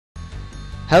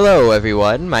Hello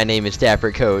everyone, my name is Dapper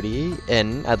Cody,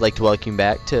 and I'd like to welcome you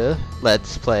back to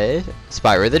Let's Play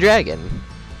Spyro the Dragon.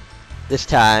 This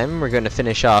time, we're going to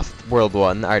finish off World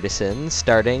 1, the Artisans,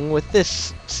 starting with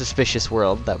this suspicious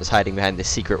world that was hiding behind this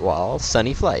secret wall,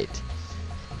 Sunny Flight.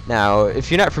 Now,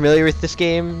 if you're not familiar with this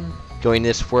game, going to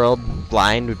this world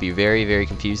blind would be very, very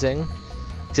confusing.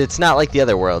 Because it's not like the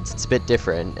other worlds, it's a bit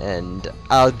different, and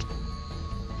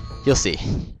you'll see.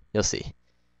 You'll see.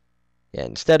 Yeah,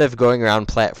 instead of going around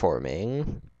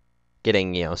platforming,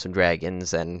 getting, some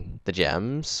dragons and the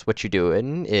gems, what you're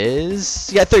doing is...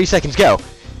 You got 30 seconds, go!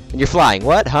 And you're flying.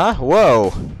 What? Huh?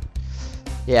 Whoa!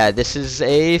 Yeah, this is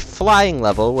a flying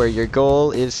level where your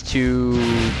goal is to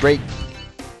break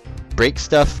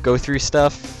stuff, go through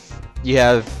stuff. You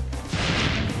have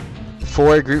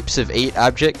 4 groups of 8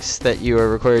 objects that you are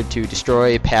required to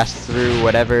destroy, pass through,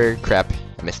 whatever. Crap,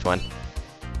 I missed one.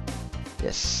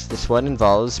 Yes, this one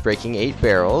involves breaking 8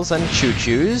 barrels on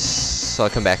choo-choos, so I'll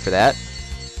come back for that.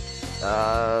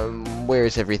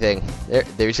 Where's everything?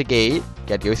 There's a gate.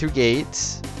 Gotta go through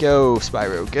gates. Go,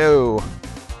 Spyro, go!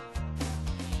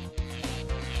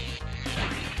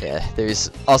 Yeah, there's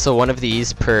also one of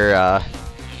these per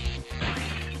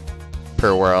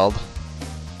world.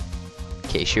 In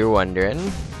case you're wondering.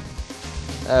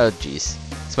 Oh, jeez.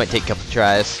 This might take a couple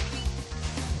tries.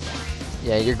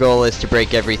 Yeah, your goal is to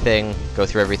break everything, go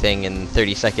through everything in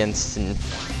 30 seconds, and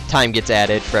time gets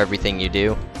added for everything you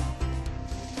do.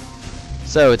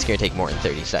 So it's going to take more than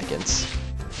 30 seconds.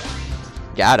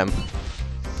 Got him.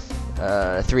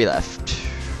 3 left.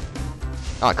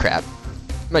 Oh crap.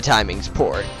 My timing's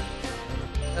poor.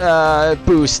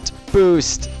 Boost.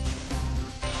 Boost.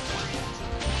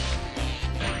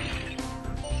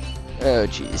 Oh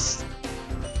jeez.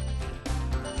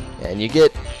 And you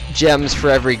get gems for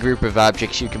every group of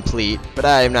objects you complete, but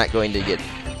I am not going to get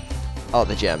all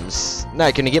the gems.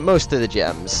 Not going to get most of the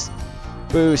gems.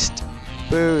 Boost.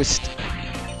 Boost.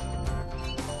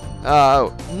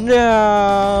 Oh, no!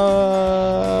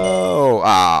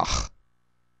 Ah.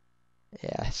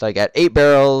 Yeah, so I got 8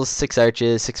 barrels, 6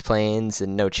 arches, 6 planes,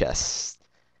 and no chests.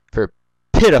 For a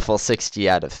pitiful 60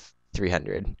 out of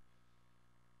 300.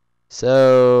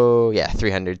 So, yeah,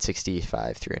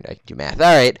 365, 300. I can do math.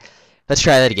 Alright, let's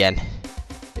try that again.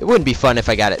 It wouldn't be fun if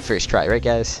I got it first try, right,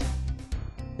 guys?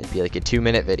 It'd be like a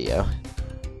 2-minute video.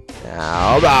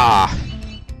 Now, bah!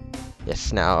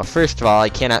 Yes, now, first of all, I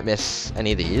cannot miss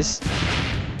any of these.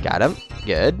 Got him.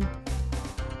 Good.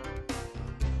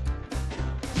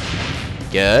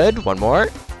 Good. One more.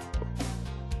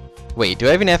 Wait, do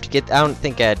I even have to get... I don't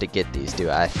think I had to get these, do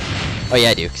I? Oh,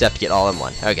 yeah, I do, because I have to get all in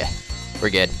one. Okay.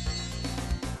 We're good.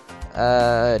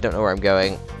 I don't know where I'm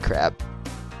going. Crap.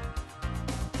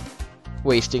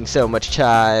 Wasting so much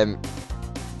time.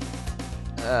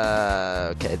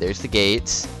 Okay, there's the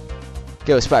gates.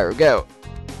 Go, Spyro, go!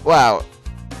 Wow,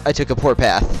 I took a poor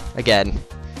path again.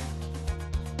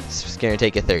 This is gonna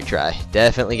take a 3rd try.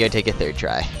 Definitely gonna take a 3rd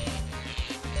try.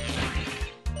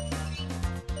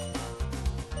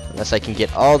 Unless I can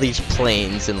get all these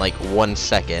planes in like 1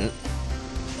 second.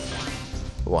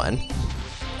 1.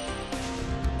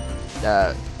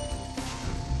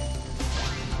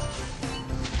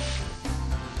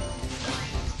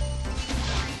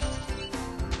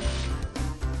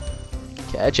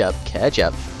 Catch up, catch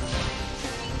up.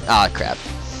 Ah, crap.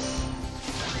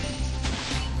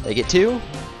 Did I get 2?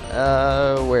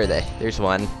 Where are they? There's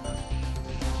 1.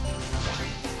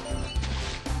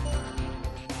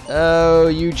 Oh,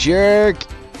 you jerk!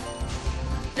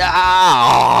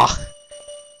 Ah!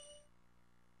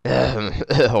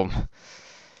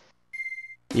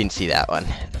 You didn't see that one.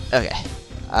 Okay.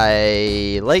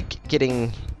 I like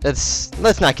getting...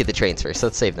 Let's not get the trains first.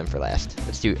 Let's save them for last.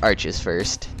 Let's do arches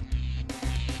first.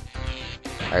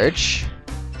 Arch.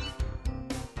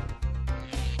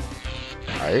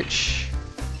 Arch.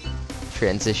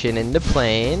 Transition into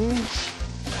plane.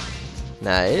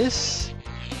 Nice.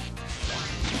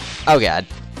 Oh god.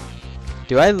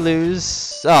 Do I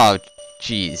lose? Oh,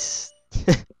 jeez.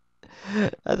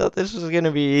 I thought this was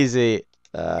gonna be easy.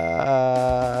 Okay.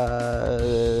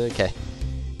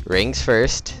 Rings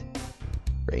first.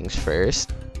 Rings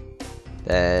first.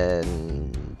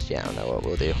 Then... yeah, I don't know what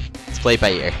we'll do. Let's play it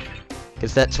by ear.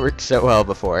 Because that's worked so well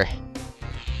before.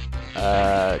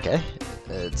 Okay.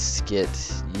 Let's get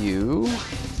you.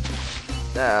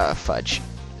 Ah, fudge.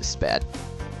 This is bad.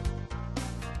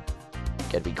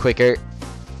 Gotta be quicker.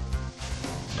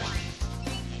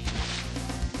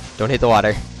 Don't hit the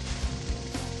water.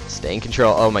 Stay in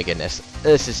control. Oh my goodness.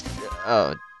 This is...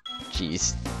 oh,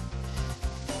 jeez.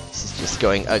 This is just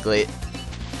going ugly.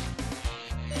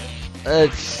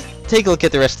 Let's take a look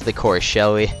at the rest of the course,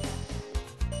 shall we?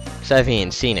 Because I haven't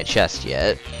even seen a chest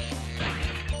yet.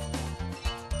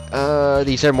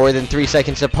 These are more than 3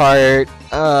 seconds apart.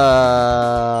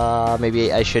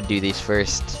 Maybe I should do these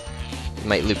first. It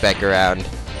might loop back around.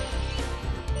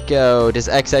 Go. Does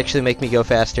X actually make me go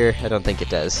faster? I don't think it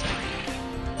does.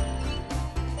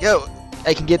 Go!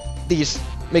 I can get these.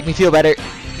 Make me feel better.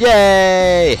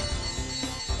 Yay!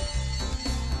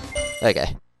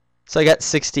 Okay. So I got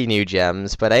 60 new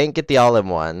gems, but I didn't get the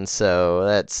all-in-one, so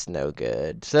that's no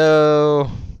good. So...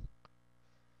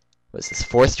 what's this,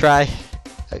 4th try?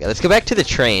 Okay, let's go back to the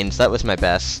trains. That was my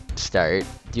best start.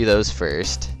 Do those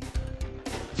first.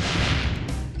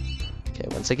 Okay,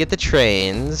 once I get the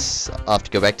trains, I'll have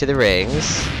to go back to the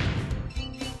rings.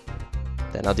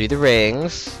 Then I'll do the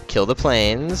rings, kill the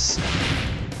planes.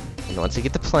 And once I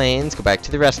get the planes, go back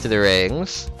to the rest of the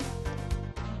rings.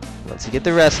 Once I get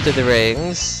the rest of the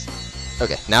rings...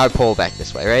 okay, now I pull back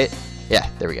this way, right? Yeah,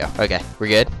 there we go. Okay, we're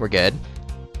good, we're good.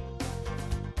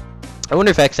 I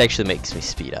wonder if X actually makes me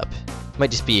speed up.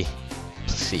 Might just be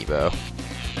placebo.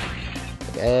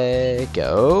 Okay,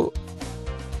 go.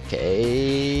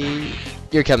 Okay,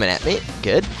 you're coming at me.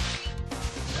 Good.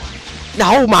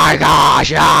 Oh my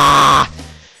gosh! Ah!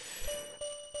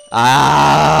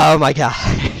 Oh my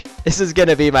god. This is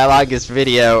gonna be my longest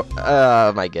video.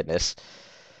 Oh my goodness.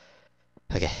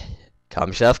 Okay, calm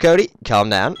yourself, Cody. Calm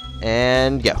down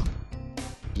and go.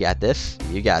 You got this.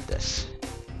 You got this.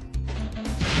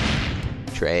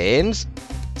 Trains.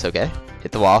 It's okay.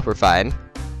 Hit the wall. We're fine.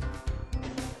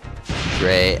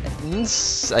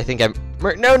 Trains. I think I'm...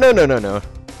 no, no, no, no, no.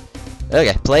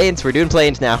 Okay, planes. We're doing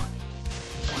planes now.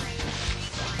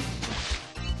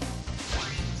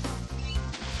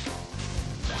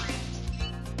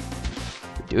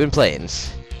 We're doing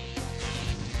planes.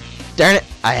 Darn it.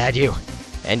 I had you.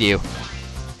 And you.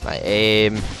 My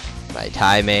aim. My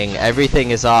timing.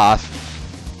 Everything is off.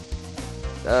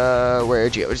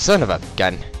 Where'd you go? Son of a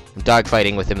gun. I'm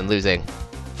dogfighting with him and losing.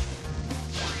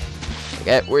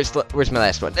 Okay, where's my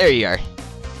last one? There you are.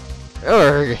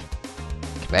 Urgh.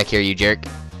 Come back here, you jerk.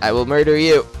 I will murder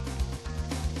you.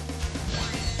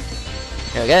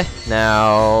 Okay,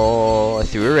 now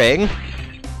through a ring.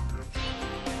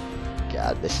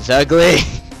 God, this is ugly.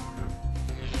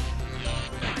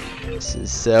 This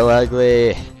is so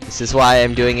ugly. This is why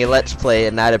I'm doing a Let's Play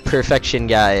and not a perfection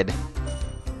guide.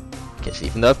 Because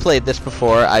even though I've played this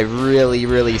before, I really,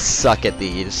 really suck at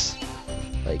these.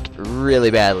 Like, really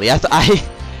badly. I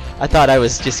thought I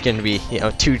was just gonna be, you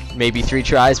know, 2, maybe 3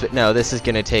 tries, but no, this is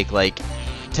gonna take like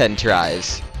 10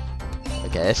 tries.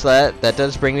 Okay, so that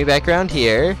does bring me back around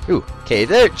here. Ooh, okay,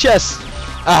 there, chest!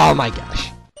 Oh my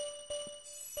gosh.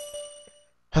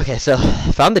 Okay, so,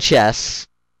 found the chest.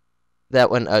 That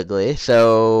went ugly,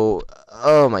 so,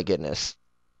 oh my goodness.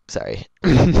 Sorry.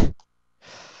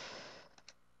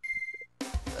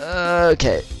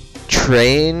 Okay,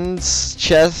 trains,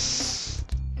 chests,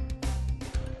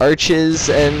 arches,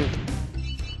 and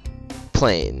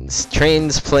planes.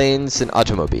 Trains, planes, and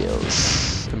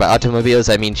automobiles. And by automobiles,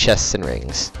 I mean chests and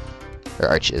rings. Or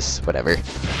arches, whatever.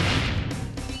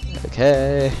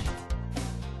 Okay.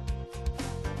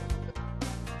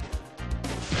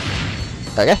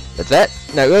 Okay, that's that.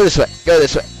 Now go this way. Go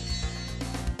this way.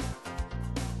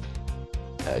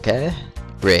 Okay.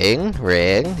 Ring,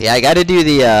 ring. Yeah, I gotta do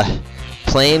the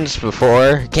planes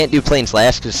before. Can't do planes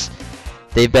last because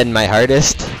they've been my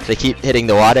hardest. They keep hitting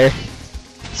the water.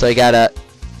 So I gotta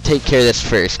take care of this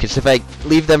first, because if I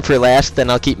leave them for last, then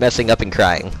I'll keep messing up and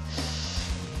crying.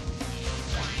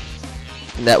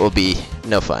 And that will be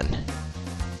no fun.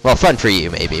 Well, fun for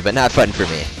you maybe, but not fun for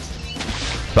me.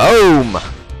 Boom!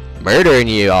 Murdering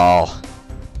you all.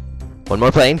 One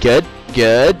more plane. Good.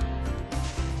 Good.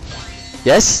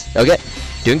 Yes. Okay.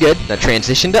 Doing good. Now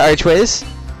transition to archways.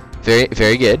 Very,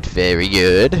 very good. Very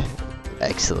good.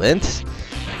 Excellent.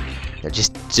 Now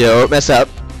just don't mess up.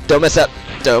 Don't mess up.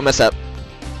 Don't mess up.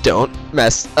 Don't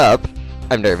mess up.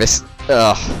 I'm nervous.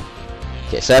 Ugh.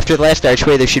 Okay, so after the last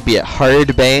archway, there should be a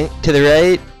hard bank to the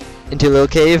right into a little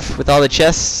cave with all the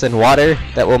chests and water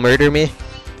that will murder me,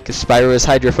 because Spyro is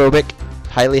hydrophobic.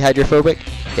 Highly hydrophobic.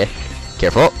 Okay.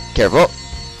 Careful. Careful.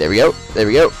 There we go. There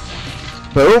we go.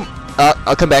 Boom.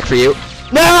 I'll come back for you.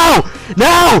 No!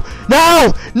 No!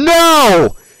 No!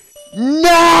 No!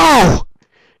 No!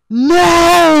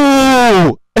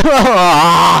 No!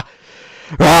 Ah!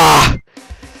 Ah!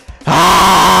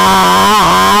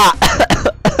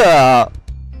 Ah!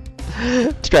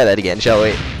 Let's try that again, shall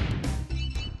we?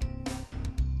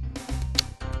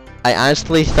 I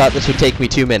honestly thought this would take me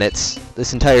 2 minutes.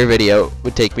 This entire video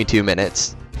would take me 2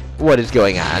 minutes. What is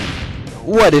going on?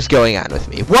 What is going on with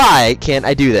me? Why can't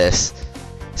I do this?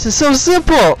 This is so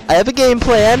simple! I have a game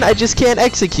plan, I just can't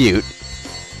execute.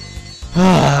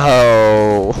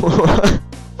 Oh.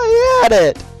 I had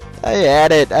it!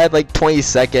 I had like 20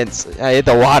 seconds. I hit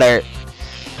the water.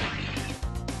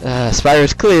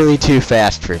 Spyro's clearly too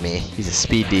fast for me. He's a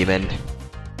speed demon.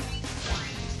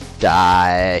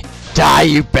 Die. Die,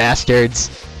 you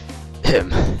bastards!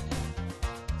 Him.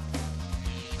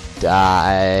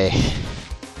 Die.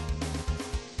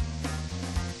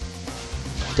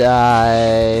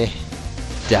 Die.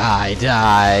 Die,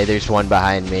 die. There's one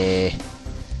behind me.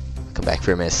 I'll come back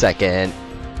for him in a second.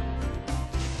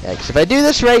 Yeah, because if I do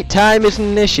this right, time isn't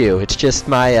an issue. It's just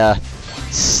my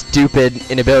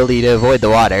stupid inability to avoid the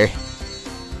water.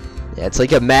 Yeah, it's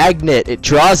like a magnet. It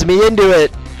draws me into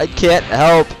it. I can't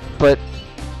help but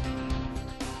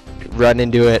run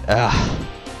into it. Ugh.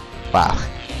 Wow.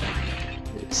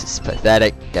 This is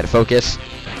pathetic. Gotta focus.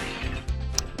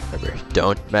 Remember,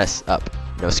 don't mess up.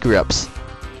 No screw-ups.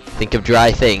 Think of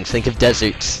dry things. Think of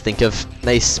deserts. Think of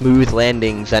nice smooth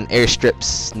landings on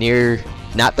airstrips near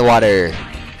not the water.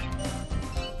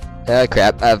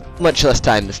 Crap. I have much less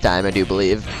time this time, I do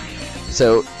believe.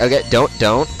 So, okay,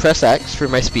 don't press X for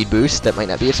my speed boost. That might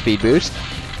not be a speed boost.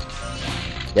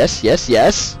 Yes, yes,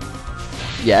 yes.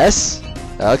 Yes.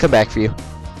 I'll come back for you.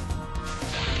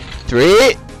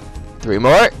 3. 3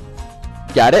 more.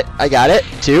 Got it. I got it.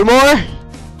 2 more.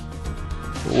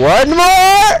 1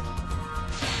 more.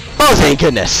 Oh, thank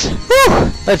goodness.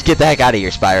 Whew. Let's get the heck out of here,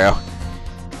 Spyro.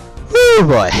 Oh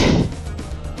boy.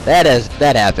 That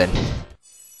happened.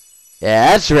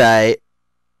 Yeah, that's right.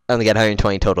 I only got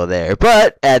 120 total there,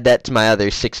 but add that to my other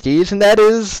 60s, and that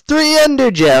is 3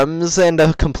 Ender Gems and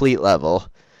a complete level.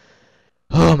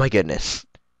 Oh my goodness.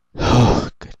 Oh,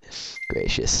 goodness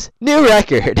gracious. New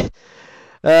record.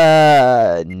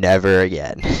 Never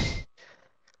again.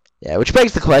 Yeah, which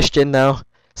begs the question, though.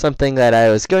 Something that I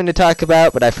was going to talk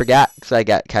about, but I forgot because I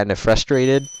got kind of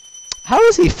frustrated. How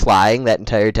was he flying that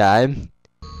entire time?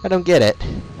 I don't get it.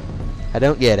 I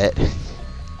don't get it.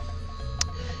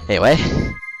 Anyway,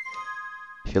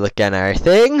 if you look on our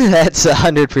thing, that's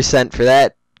 100% for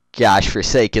that gosh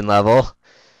forsaken level.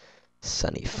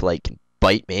 Sunny Flake can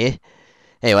bite me.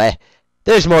 Anyway,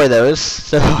 there's more of those,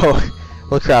 so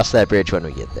we'll cross that bridge when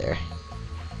we get there.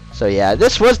 So yeah,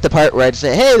 this was the part where I'd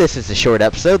say, hey, this is a short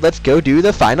episode, let's go do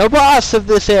the final boss of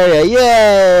this area,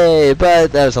 yay!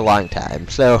 But that was a long time,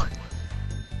 so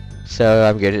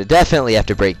I'm going to definitely have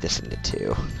to break this into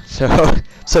 2.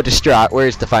 So distraught,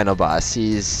 where's the final boss?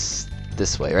 He's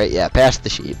this way, right? Yeah, past the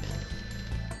sheep.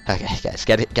 Okay, guys,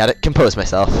 gotta compose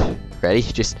myself. Ready?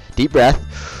 Just deep breath.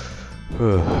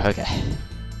 Whew, okay.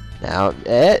 Now,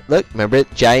 look, remember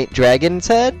giant dragon's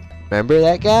head? Remember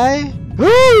that guy?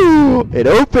 Woo! It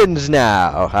opens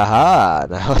now! Haha!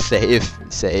 Now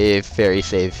save, very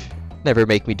safe. Never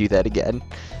make me do that again.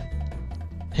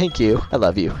 Thank you. I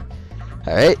love you.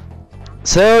 Alright.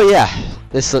 So, yeah.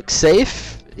 This looks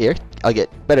safe. Here, I'll get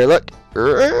better look.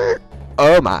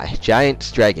 Oh my.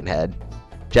 Giant dragon head.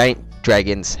 Giant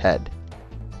dragon's head.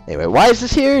 Anyway, why is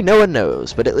this here? No one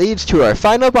knows. But it leads to our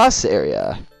final boss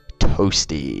area.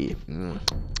 Toasty.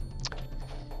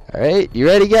 Alright, you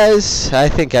ready guys? I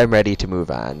think I'm ready to move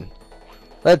on.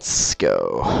 Let's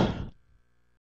go.